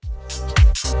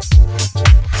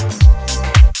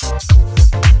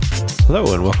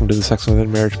Hello and welcome to the Sex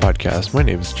Within Marriage podcast. My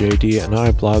name is JD and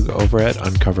I blog over at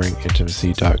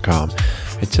uncoveringintimacy.com.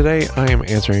 And today I am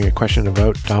answering a question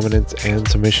about dominance and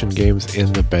submission games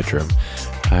in the bedroom.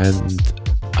 And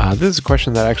this is a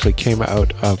question that actually came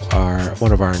out of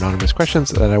one of our anonymous questions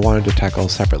that I wanted to tackle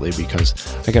separately because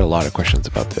I get a lot of questions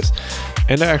about this.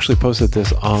 And I actually posted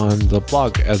this on the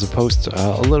blog as a post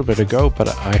a little bit ago, but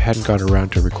I hadn't gotten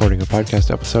around to recording a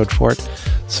podcast episode for it.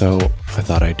 So I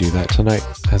thought I'd do that tonight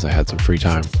as I had some free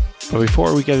time. But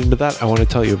before we get into that, I want to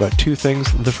tell you about two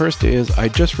things. The first is I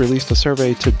just released a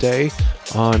survey today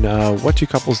on what do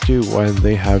couples do when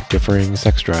they have differing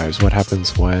sex drives? What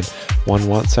happens when one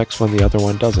wants sex when the other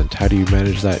one doesn't? How do you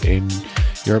manage that in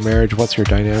your marriage? What's your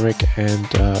dynamic? And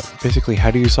basically,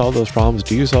 how do you solve those problems?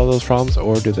 Do you solve those problems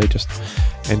or do they just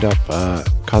end up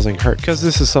causing hurt? Because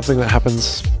this is something that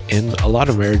happens in a lot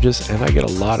of marriages, and I get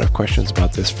a lot of questions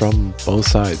about this from both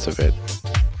sides of it.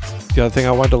 The other thing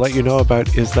I wanted to let you know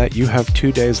about is that you have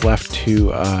 2 days left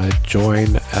to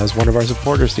join as one of our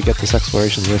supporters to get this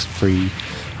exploration list free.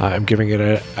 I'm giving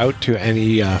it out to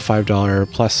any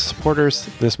 $5 plus supporters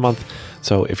this month.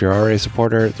 So if you're already a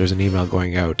supporter, there's an email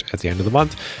going out at the end of the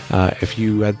month. If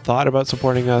you had thought about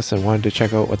supporting us and wanted to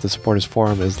check out what the supporters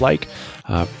forum is like,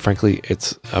 frankly,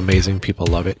 it's amazing. People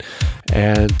love it.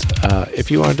 And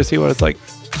if you wanted to see what it's like,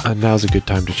 now's a good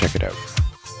time to check it out.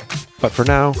 But for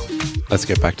now, let's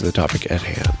get back to the topic at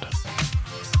hand.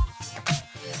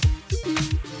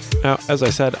 Now, as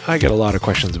I said, I get a lot of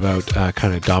questions about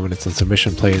kind of dominance and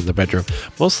submission play in the bedroom.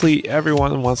 Mostly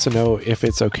everyone wants to know if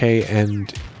it's okay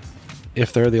and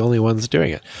if they're the only ones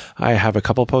doing it. I have a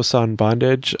couple posts on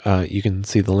bondage. You can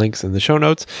see the links in the show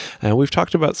notes. And we've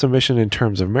talked about submission in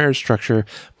terms of marriage structure,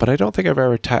 but I don't think I've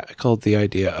ever tackled the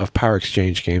idea of power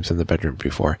exchange games in the bedroom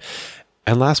before.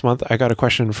 And last month, I got a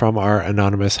question from our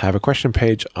anonymous Have a Question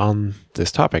page on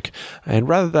this topic. And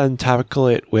rather than tackle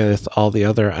it with all the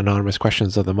other anonymous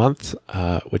questions of the month,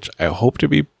 which I hope to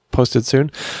be posted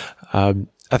soon, I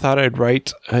thought I'd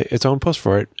write its own post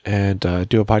for it and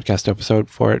do a podcast episode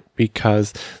for it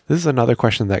because this is another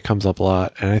question that comes up a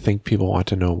lot and I think people want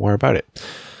to know more about it.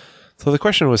 So the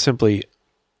question was simply,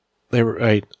 they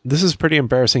write, "This is pretty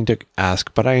embarrassing to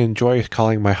ask, but I enjoy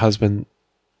calling my husband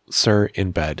Sir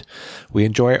in bed. We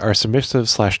enjoy our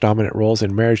submissive/dominant roles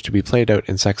in marriage to be played out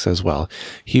in sex as well.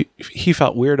 He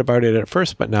felt weird about it at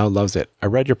first, but now loves it. I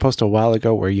read your post a while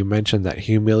ago where you mentioned that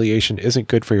humiliation isn't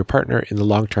good for your partner in the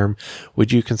long term.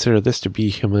 Would you consider this to be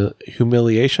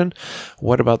humiliation?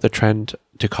 What about the trend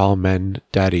to call men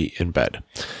daddy in bed?"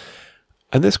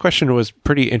 And this question was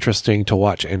pretty interesting to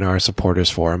watch in our supporters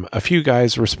forum. A few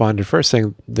guys responded first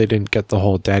saying they didn't get the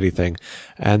whole daddy thing.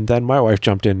 And then my wife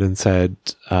jumped in and said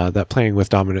that playing with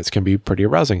dominance can be pretty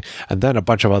arousing. And then a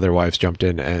bunch of other wives jumped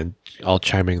in and all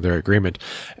chiming their agreement.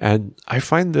 And I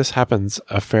find this happens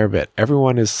a fair bit.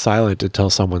 Everyone is silent until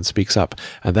someone speaks up.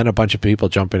 And then a bunch of people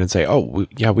jump in and say, "Oh,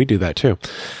 we do that too."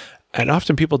 And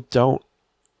often people don't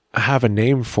have a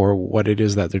name for what it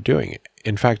is that they're doing.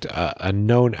 In fact, a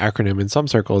known acronym in some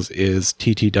circles is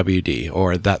TTWD,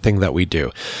 or that thing that we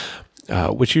do,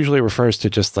 which usually refers to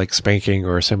just like spanking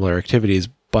or similar activities,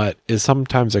 but is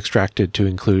sometimes extracted to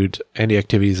include any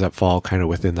activities that fall kind of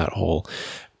within that whole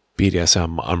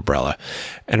BDSM umbrella.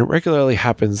 And it regularly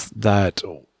happens that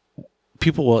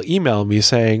people will email me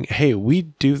saying, "Hey, we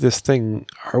do this thing.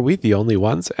 Are we the only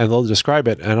ones?" And they'll describe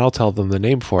it and I'll tell them the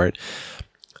name for it.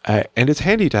 And it's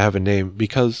handy to have a name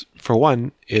because, for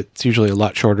one, it's usually a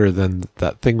lot shorter than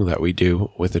that thing that we do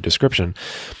with a description.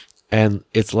 And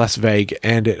it's less vague,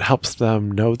 and it helps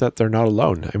them know that they're not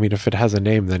alone. I mean, if it has a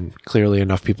name, then clearly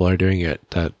enough people are doing it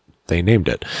that they named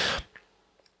it.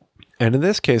 And in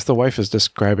this case, the wife is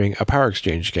describing a power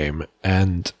exchange game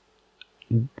and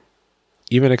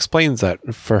even explains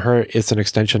that for her, it's an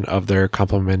extension of their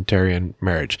complementarian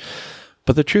marriage.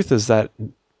 But the truth is that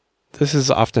this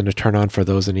is often a turn on for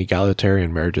those in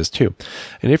egalitarian marriages too.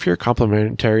 And if you're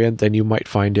complementarian, then you might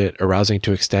find it arousing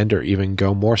to extend or even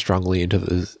go more strongly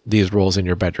into these roles in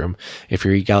your bedroom. If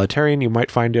you're egalitarian, you might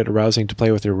find it arousing to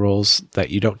play with your roles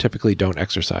that you typically don't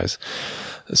exercise.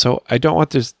 So I don't want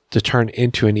this to turn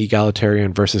into an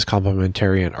egalitarian versus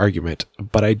complementarian argument,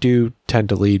 but I do tend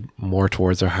to lead more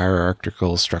towards a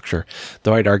hierarchical structure,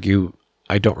 though I'd argue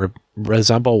I don't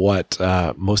resemble what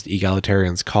most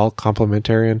egalitarians call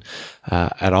complementarian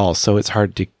at all, so it's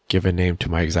hard to give a name to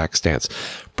my exact stance.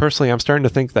 Personally, I'm starting to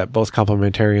think that both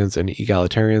complementarians and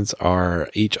egalitarians are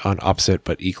each on opposite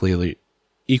but equally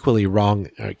wrong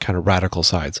kind of radical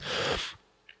sides.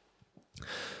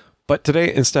 But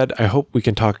today, instead, I hope we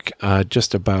can talk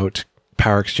just about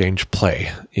power exchange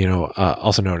play,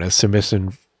 also known as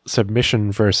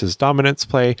submission versus dominance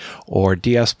play or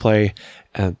DS play.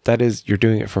 And that is, you're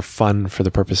doing it for fun for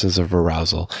the purposes of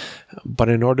arousal. But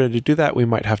in order to do that, we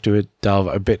might have to delve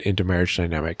a bit into marriage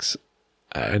dynamics.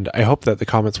 And I hope that the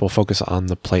comments will focus on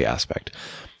the play aspect.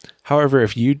 However,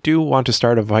 if you do want to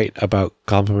start a fight about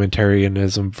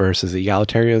complementarianism versus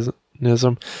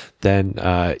egalitarianism,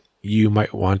 then you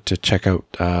might want to check out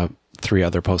 3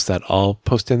 other posts that I'll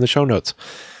post in the show notes.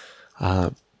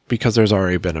 Because there's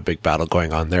already been a big battle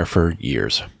going on there for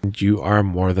years. You are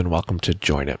more than welcome to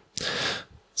join it.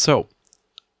 So,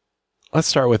 let's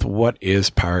start with what is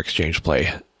power exchange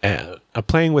play.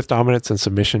 Playing with dominance and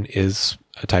submission is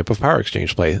a type of power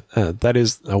exchange play. That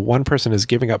is, one person is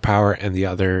giving up power and the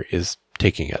other is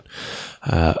taking it.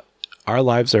 Our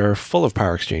lives are full of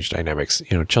power exchange dynamics.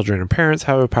 Children and parents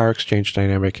have a power exchange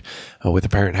dynamic with the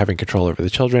parent having control over the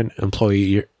children.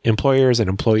 Employers and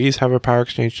employees have a power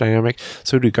exchange dynamic.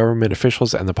 So do government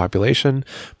officials and the population,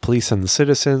 police and the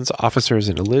citizens, officers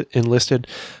and enlisted.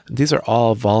 These are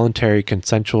all voluntary,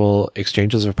 consensual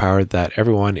exchanges of power that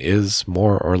everyone is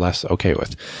more or less okay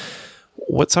with.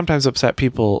 What sometimes upset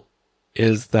people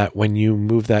is that when you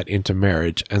move that into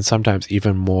marriage, and sometimes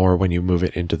even more when you move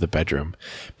it into the bedroom,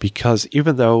 because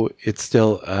even though it's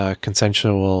still a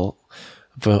consensual,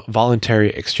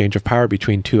 voluntary exchange of power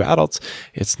between 2 adults,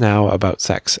 it's now about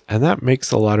sex, and that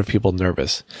makes a lot of people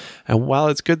nervous. And while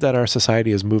it's good that our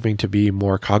society is moving to be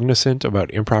more cognizant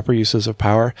about improper uses of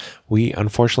power, we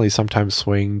unfortunately sometimes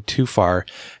swing too far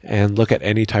and look at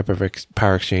any type of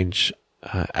power exchange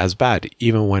as bad,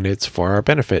 even when it's for our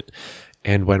benefit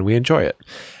and when we enjoy it.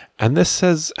 And this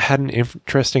has had an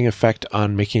interesting effect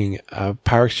on making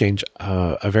power exchange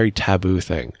a very taboo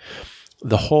thing.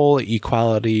 The whole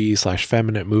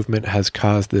equality/feminine movement has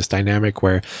caused this dynamic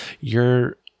where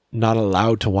you're not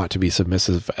allowed to want to be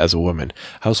submissive as a woman.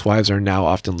 Housewives are now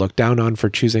often looked down on for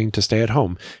choosing to stay at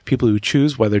home. People who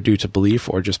choose, whether due to belief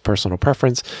or just personal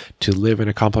preference, to live in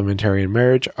a complementarian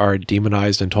marriage are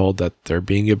demonized and told that they're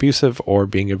being abusive or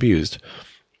being abused.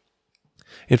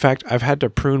 In fact, I've had to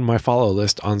prune my follow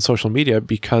list on social media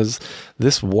because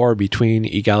this war between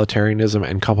egalitarianism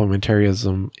and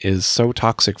complementarianism is so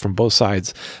toxic from both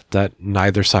sides that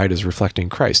neither side is reflecting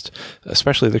Christ,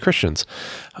 especially the Christians.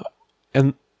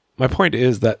 And my point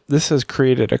is that this has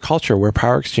created a culture where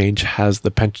power exchange has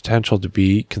the potential to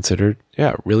be considered,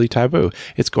 really taboo.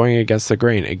 It's going against the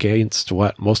grain, against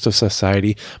what most of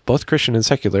society, both Christian and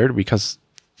secular, because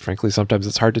frankly, sometimes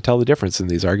it's hard to tell the difference in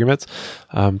these arguments,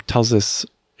 tells us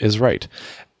is right.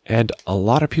 And a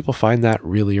lot of people find that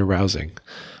really arousing,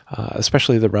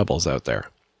 especially the rebels out there.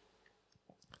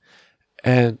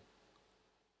 And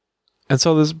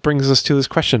so this brings us to this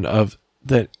question of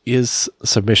that is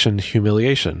submission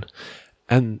humiliation?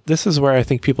 And this is where I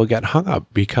think people get hung up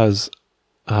because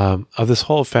of this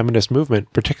whole feminist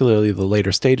movement, particularly the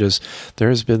later stages. There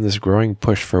has been this growing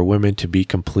push for women to be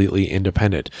completely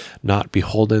independent, not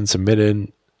beholden,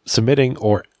 submitting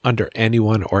or under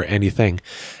anyone or anything.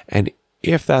 And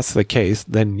if that's the case,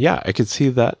 then I could see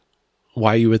that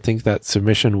why you would think that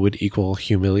submission would equal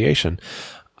humiliation.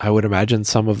 I would imagine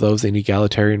some of those in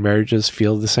egalitarian marriages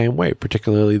feel the same way,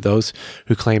 particularly those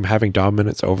who claim having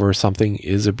dominance over something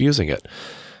is abusing it.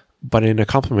 But in a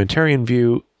complementarian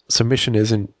view, submission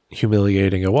isn't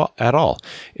humiliating at all.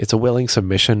 It's a willing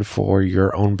submission for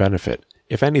your own benefit.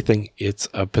 If anything, it's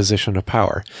a position of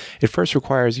power. It first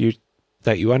requires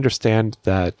that you understand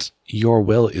that your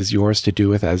will is yours to do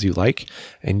with as you like,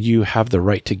 and you have the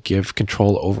right to give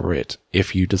control over it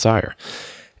if you desire.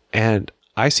 And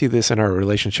I see this in our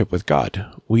relationship with God.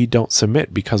 We don't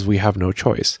submit because we have no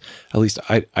choice. At least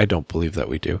I don't believe that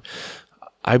we do.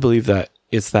 I believe that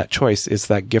it's that choice, it's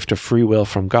that gift of free will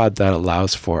from God that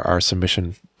allows for our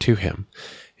submission to Him.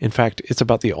 In fact, it's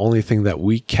about the only thing that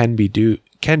we can do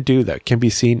that can be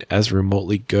seen as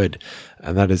remotely good,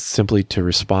 and that is simply to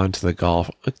respond to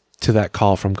that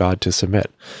call from God to submit.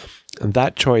 And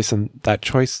that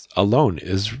choice alone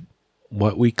is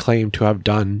what we claim to have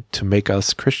done to make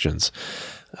us Christians.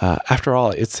 After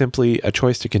all, it's simply a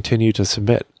choice to continue to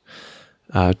submit,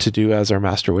 to do as our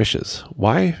Master wishes.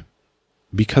 Why?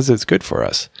 Because it's good for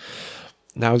us.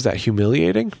 Now, is that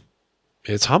humiliating?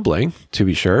 It's humbling, to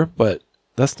be sure, but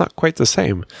that's not quite the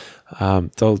same,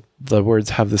 though the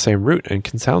words have the same root and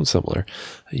can sound similar.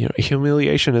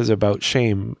 Humiliation is about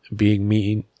shame being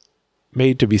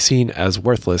made to be seen as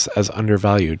worthless, as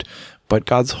undervalued, but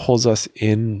God holds us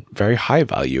in very high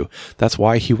value. That's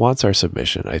why He wants our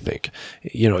submission, I think.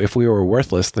 If we were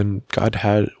worthless, then God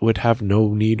would have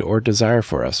no need or desire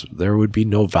for us. There would be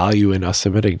no value in us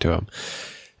submitting to Him.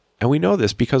 And we know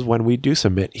this because when we do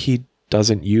submit, He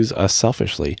doesn't use us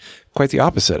selfishly. Quite the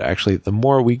opposite, actually. The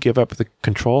more we give up the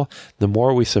control, the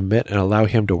more we submit and allow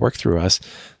him to work through us,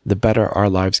 the better our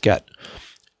lives get.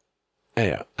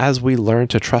 As we learn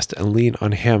to trust and lean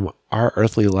on him, our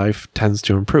earthly life tends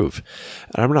to improve.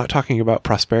 And I'm not talking about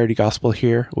prosperity gospel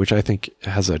here, which I think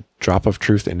has a drop of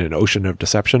truth in an ocean of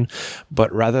deception,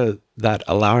 but rather that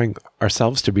allowing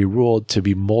ourselves to be ruled, to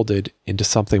be molded into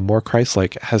something more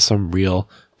Christ-like has some real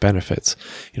benefits.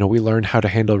 We learn how to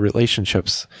handle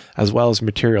relationships as well as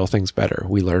material things better.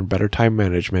 We learn better time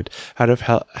management, how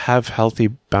to have healthy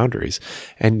boundaries.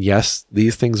 And yes,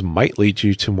 these things might lead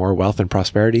you to more wealth and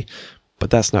prosperity, but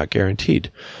that's not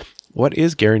guaranteed. What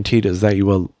is guaranteed is that you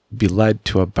will be led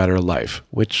to a better life,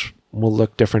 which will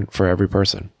look different for every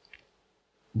person.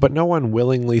 But no one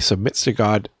willingly submits to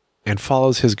God and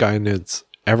follows his guidance,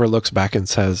 ever looks back and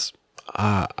says,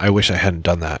 I wish I hadn't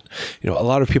done that. A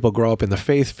lot of people grow up in the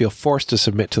faith, feel forced to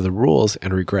submit to the rules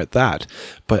and regret that,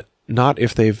 but not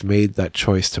if they've made that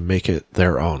choice to make it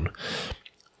their own.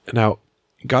 Now,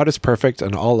 God is perfect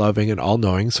and all-loving and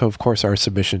all-knowing, so of course our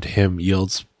submission to him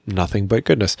yields nothing but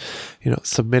goodness.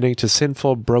 Submitting to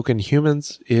sinful, broken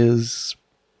humans is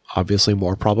obviously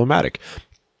more problematic.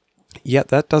 Yet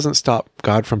that doesn't stop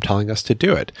God from telling us to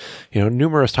do it.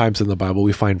 Numerous times in the Bible,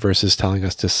 we find verses telling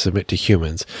us to submit to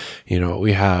humans.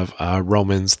 We have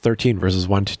Romans 13 verses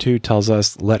 1-2 tells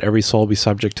us, let every soul be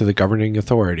subject to the governing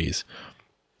authorities.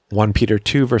 1 Peter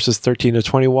 2 verses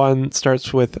 13-21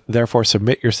 starts with, therefore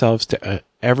submit yourselves to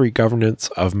every governance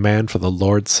of man for the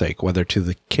Lord's sake, whether to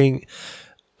the king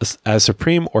as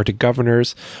supreme or to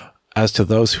governors as to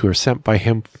those who are sent by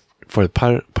him for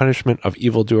the punishment of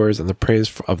evildoers and the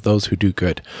praise of those who do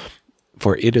good.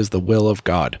 For it is the will of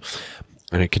God.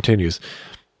 And it continues.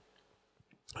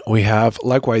 We have,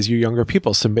 likewise, you younger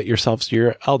people, submit yourselves to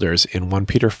your elders in 1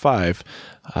 Peter 5.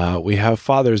 We have,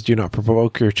 fathers, do not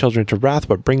provoke your children to wrath,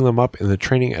 but bring them up in the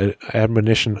training and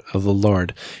admonition of the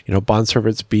Lord.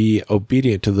 Bondservants, be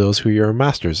obedient to those who are your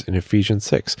masters in Ephesians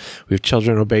 6. We have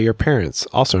children, obey your parents,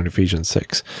 also in Ephesians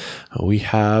 6. We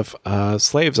have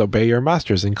slaves, obey your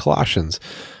masters in Colossians.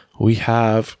 We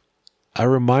have a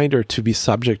reminder to be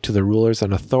subject to the rulers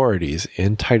and authorities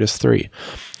in Titus 3.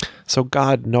 So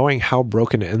God, knowing how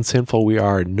broken and sinful we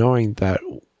are, knowing that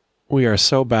we are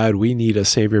so bad we need a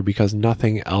savior because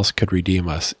nothing else could redeem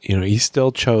us, he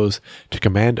still chose to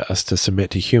command us to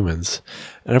submit to humans.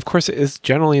 And of course, it's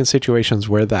generally in situations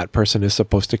where that person is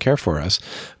supposed to care for us,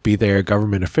 be they a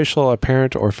government official, a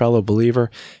parent, or fellow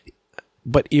believer,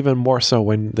 but even more so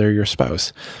when they're your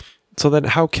spouse. So then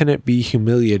how can it be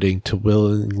humiliating to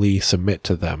willingly submit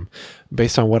to them?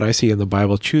 Based on what I see in the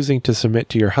Bible, choosing to submit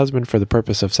to your husband for the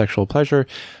purpose of sexual pleasure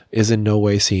is in no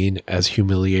way seen as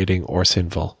humiliating or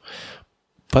sinful.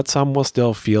 But some will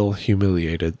still feel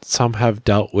humiliated. Some have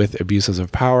dealt with abuses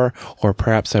of power, or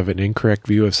perhaps have an incorrect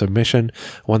view of submission,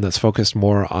 one that's focused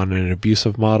more on an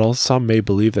abusive model. Some may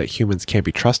believe that humans can't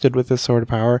be trusted with this sort of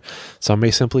power. Some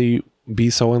may simply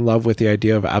be so in love with the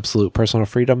idea of absolute personal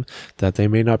freedom that they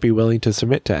may not be willing to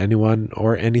submit to anyone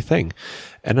or anything.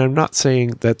 And I'm not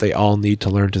saying that they all need to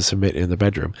learn to submit in the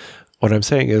bedroom. What I'm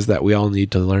saying is that we all need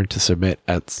to learn to submit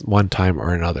at one time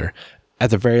or another,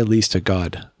 at the very least to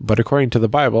God. But according to the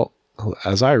Bible,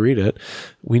 as I read it,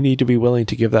 we need to be willing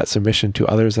to give that submission to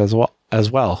others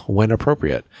as well when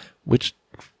appropriate, which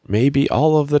may be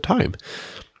all of the time.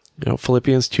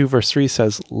 Philippians 2 verse 3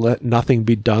 says, let nothing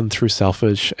be done through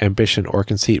selfish ambition or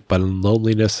conceit, but in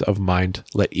lowliness of mind,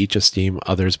 let each esteem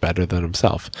others better than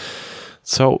himself.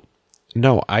 So,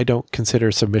 no, I don't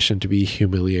consider submission to be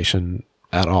humiliation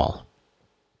at all.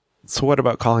 So what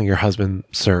about calling your husband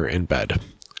sir in bed?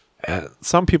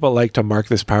 Some people like to mark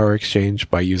this power exchange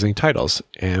by using titles.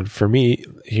 And for me,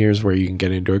 here's where you can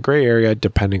get into a gray area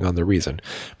depending on the reason.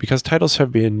 Because titles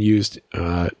have been used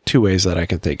two ways that I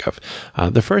can think of.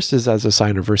 The first is as a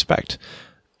sign of respect.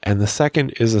 And the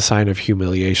second is a sign of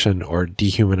humiliation or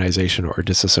dehumanization or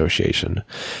disassociation.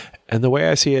 And the way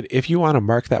I see it, if you want to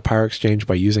mark that power exchange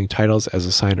by using titles as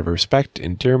a sign of respect,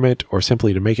 endearment, or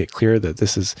simply to make it clear that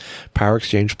this is power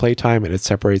exchange playtime and it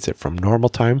separates it from normal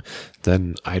time,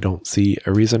 then I don't see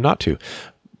a reason not to.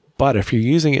 But if you're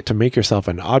using it to make yourself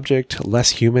an object, less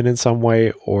human in some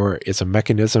way, or it's a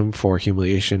mechanism for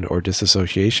humiliation or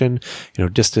disassociation,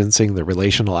 distancing the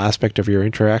relational aspect of your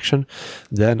interaction,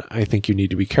 then I think you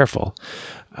need to be careful.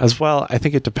 As well, I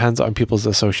think it depends on people's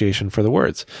association for the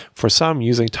words. For some,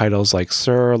 using titles like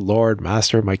Sir, Lord,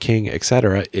 Master, My King,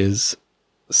 etc. is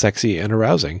sexy and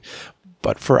arousing.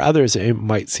 But for others, it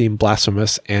might seem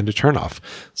blasphemous and a turnoff.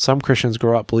 Some Christians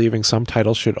grow up believing some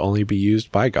titles should only be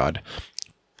used by God.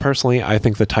 Personally, I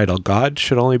think the title God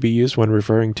should only be used when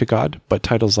referring to God, but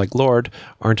titles like Lord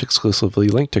aren't exclusively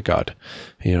linked to God.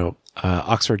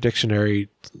 Oxford Dictionary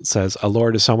says a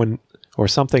lord is someone or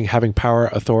something having power,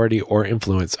 authority, or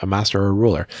influence, a master or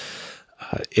ruler.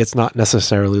 It's not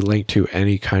necessarily linked to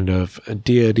any kind of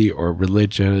deity or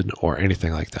religion or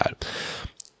anything like that.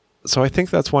 So I think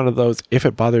that's one of those, if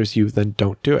it bothers you, then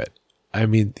don't do it. I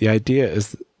mean, the idea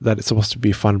is that it's supposed to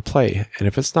be fun play. And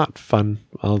if it's not fun,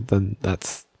 well, then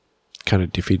that's kind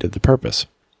of defeated the purpose.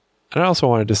 And I also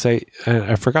wanted to say, and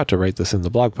I forgot to write this in the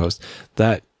blog post,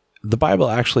 that the Bible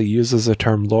actually uses the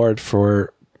term Lord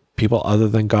for people other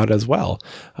than God as well.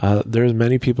 There's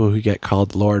many people who get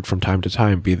called Lord from time to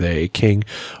time, be they a king,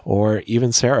 or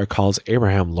even Sarah calls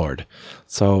Abraham Lord.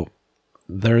 So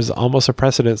there's almost a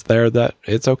precedence there that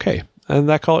it's okay. And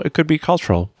it could be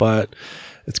cultural, but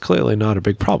it's clearly not a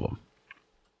big problem.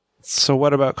 So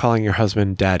what about calling your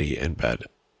husband daddy in bed?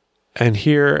 And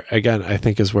here, again, I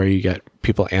think is where you get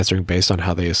people answering based on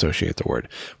how they associate the word.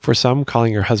 For some,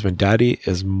 calling your husband daddy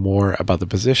is more about the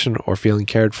position or feeling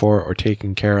cared for or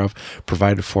taken care of,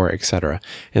 provided for, etc.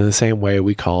 In the same way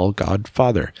we call God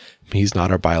Father. He's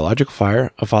not our biological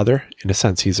father. In a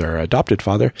sense, he's our adopted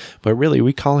father, but really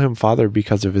we call him Father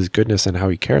because of his goodness and how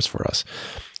he cares for us.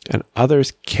 And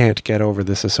others can't get over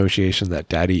this association that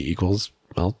daddy equals,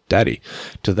 well, daddy.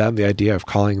 To them, the idea of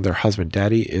calling their husband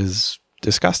daddy is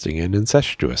disgusting and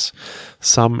incestuous.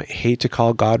 Some hate to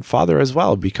call God Father as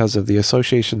well because of the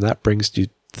association that brings due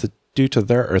to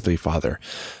their earthly father,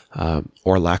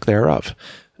 or lack thereof.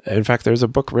 In fact, there's a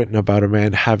book written about a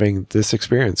man having this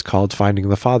experience called Finding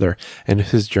the Father and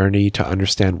his journey to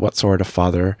understand what sort of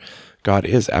father God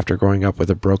is after growing up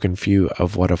with a broken view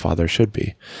of what a father should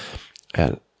be.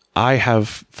 And I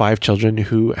have 5 children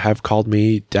who have called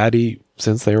me daddy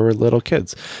since they were little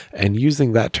kids, and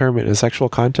using that term in a sexual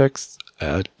context,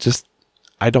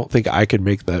 I don't think I could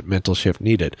make that mental shift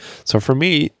needed. So for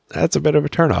me, that's a bit of a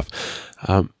turnoff.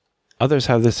 Others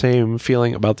have the same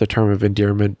feeling about the term of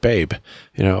endearment, babe.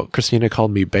 Christina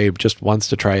called me babe just once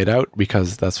to try it out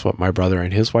because that's what my brother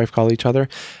and his wife call each other.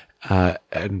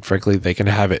 And frankly, they can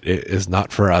have it. It is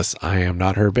not for us. I am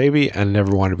not her baby and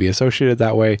never want to be associated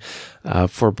that way.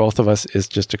 For both of us, it's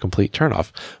just a complete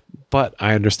turnoff. But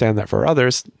I understand that for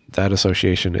others, that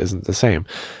association isn't the same.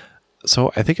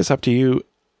 So I think it's up to you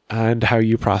and how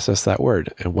you process that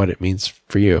word and what it means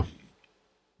for you.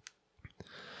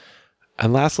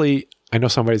 And lastly, I know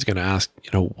somebody's going to ask,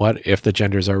 what if the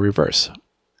genders are reversed?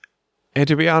 And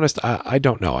to be honest, I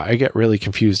don't know. I get really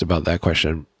confused about that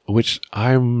question, which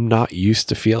I'm not used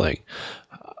to feeling.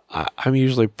 I'm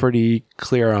usually pretty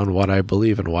clear on what I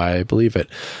believe and why I believe it.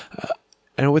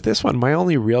 And with this one, my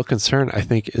only real concern, I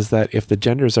think, is that if the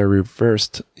genders are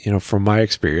reversed, from my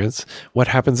experience, what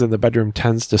happens in the bedroom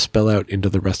tends to spill out into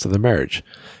the rest of the marriage.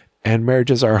 And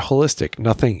marriages are holistic.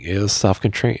 Nothing is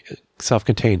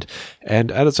self-contained.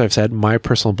 And as I've said, my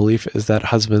personal belief is that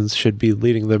husbands should be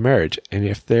leading the marriage. And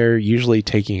if they're usually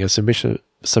taking a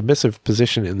submissive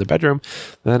position in the bedroom,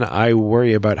 then I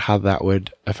worry about how that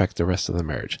would affect the rest of the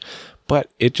marriage. But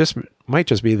it might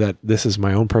just be that this is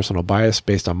my own personal bias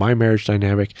based on my marriage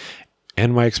dynamic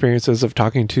and my experiences of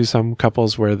talking to some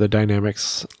couples where the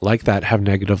dynamics like that have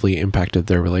negatively impacted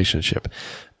their relationship.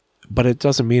 But it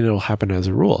doesn't mean it'll happen as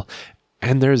a rule.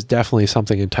 And there's definitely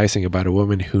something enticing about a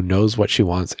woman who knows what she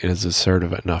wants and is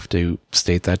assertive enough to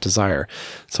state that desire.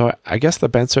 So I guess the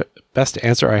best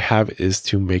answer I have is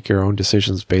to make your own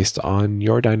decisions based on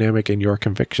your dynamic and your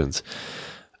convictions.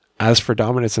 As for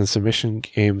dominance and submission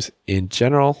games in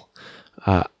general,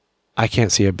 I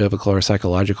can't see a biblical or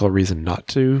psychological reason not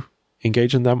to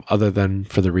engage in them other than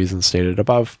for the reasons stated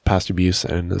above, past abuse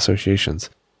and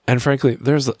associations. And frankly,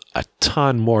 there's a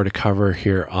ton more to cover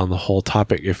here on the whole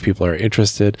topic if people are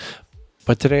interested.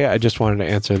 But today I just wanted to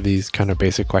answer these kind of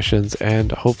basic questions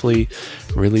and hopefully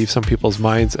relieve some people's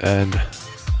minds and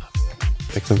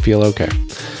make them feel okay.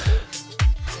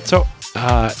 So,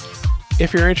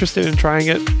 if you're interested in trying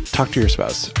it, talk to your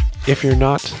spouse. If you're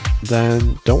not,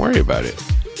 then don't worry about it.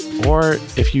 Or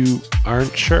if you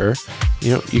aren't sure,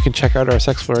 you can check out our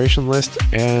sexploration list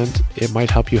and it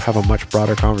might help you have a much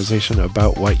broader conversation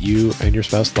about what you and your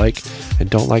spouse like and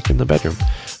don't like in the bedroom.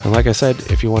 And like I said,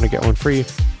 if you want to get one free,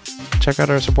 check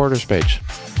out our supporters page.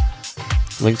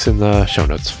 Links in the show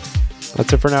notes.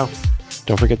 That's it for now.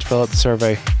 Don't forget to fill out the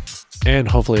survey and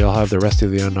hopefully I'll have the rest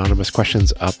of the anonymous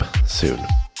questions up soon.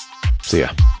 See ya.